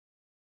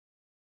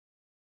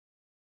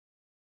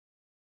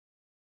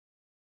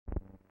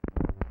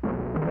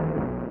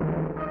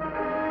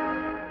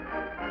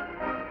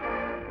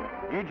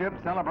Egypt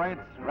celebrates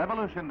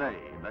Revolution Day,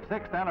 the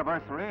 6th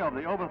anniversary of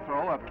the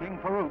overthrow of King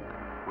Farouk,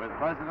 with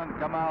President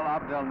Gamal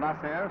Abdel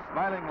Nasser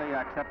smilingly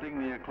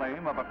accepting the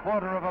acclaim of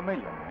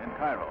 250,000 in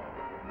Cairo.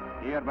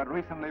 He had but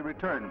recently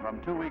returned from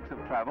 2 weeks of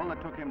travel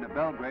that took him to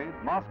Belgrade,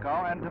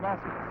 Moscow, and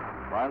Damascus,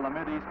 while the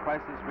Mideast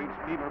crisis reached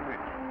fever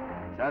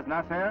pitch. Says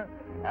Nasser,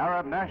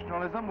 Arab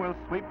nationalism will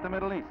sweep the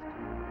Middle East,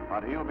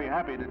 but he'll be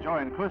happy to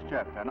join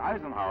Khrushchev and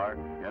Eisenhower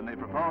in the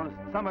proposed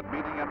summit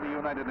meeting at the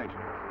United Nations.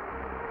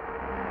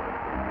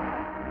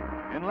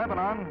 In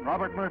Lebanon,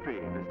 Robert Murphy,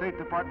 the State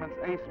Department's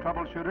ace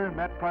troubleshooter,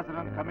 met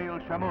President Camille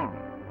Chamoun,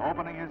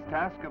 opening his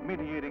task of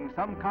mediating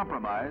some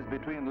compromise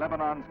between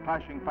Lebanon's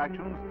clashing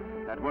factions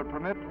that would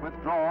permit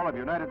withdrawal of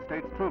United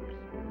States troops.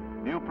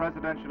 New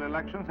presidential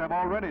elections have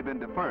already been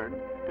deferred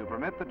to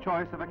permit the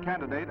choice of a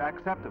candidate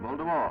acceptable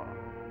to all.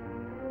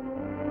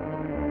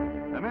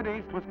 The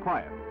Mideast was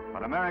quiet,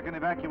 but American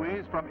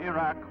evacuees from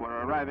Iraq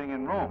were arriving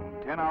in Rome,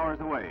 10 hours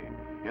away.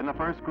 In the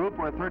first group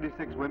were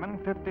 36 women,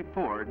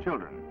 54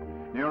 children.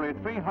 Nearly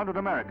 300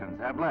 Americans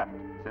have left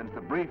since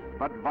the brief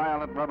but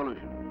violent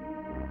revolution.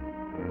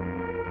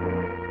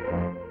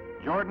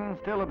 Jordan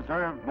still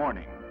observed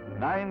mourning,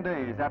 9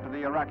 days after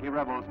the Iraqi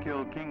rebels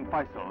killed King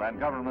Faisal and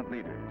government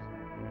leaders.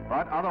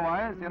 But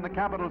otherwise, in the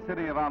capital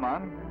city of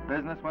Amman,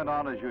 business went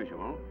on as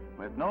usual,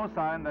 with no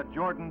sign that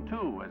Jordan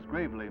too was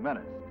gravely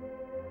menaced.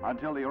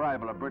 Until the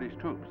arrival of British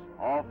troops,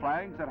 all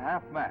flags at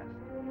half-mast,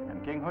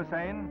 and King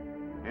Hussein,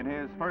 in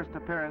his first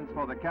appearance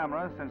for the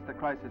camera since the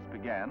crisis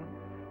began,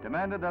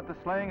 demanded that the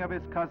slaying of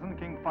his cousin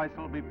King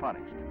Faisal be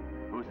punished.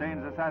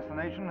 Hussein's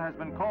assassination has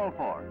been called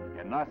for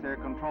in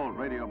Nasser-controlled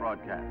radio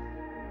broadcasts.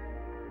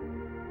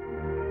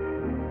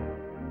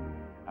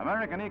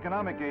 American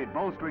economic aid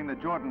bolstering the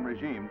Jordan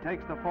regime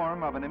takes the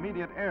form of an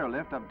immediate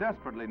airlift of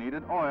desperately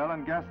needed oil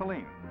and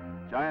gasoline.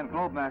 Giant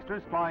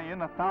globemasters fly in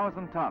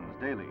 1,000 tons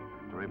daily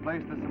to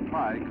replace the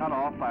supply cut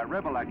off by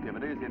rebel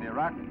activities in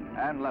Iraq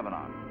and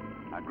Lebanon.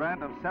 A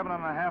grant of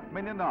 $7.5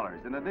 million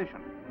in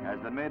addition has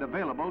been made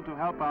available to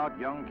help out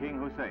young King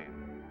Hussein.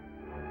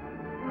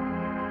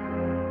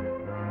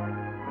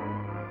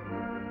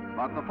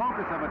 But the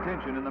focus of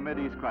attention in the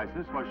Mideast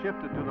crisis was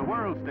shifted to the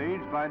world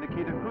stage by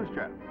Nikita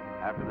Khrushchev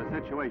after the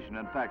situation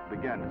in fact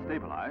began to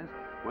stabilize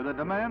with a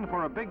demand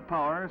for a big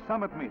power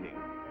summit meeting,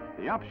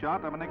 the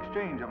upshot of an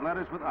exchange of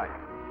letters with Ike,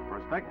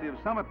 prospective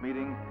summit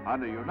meeting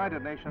under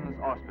United Nations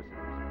auspices.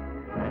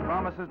 It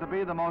promises to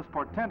be the most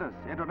portentous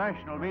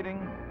international meeting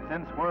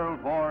since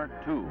World War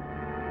II.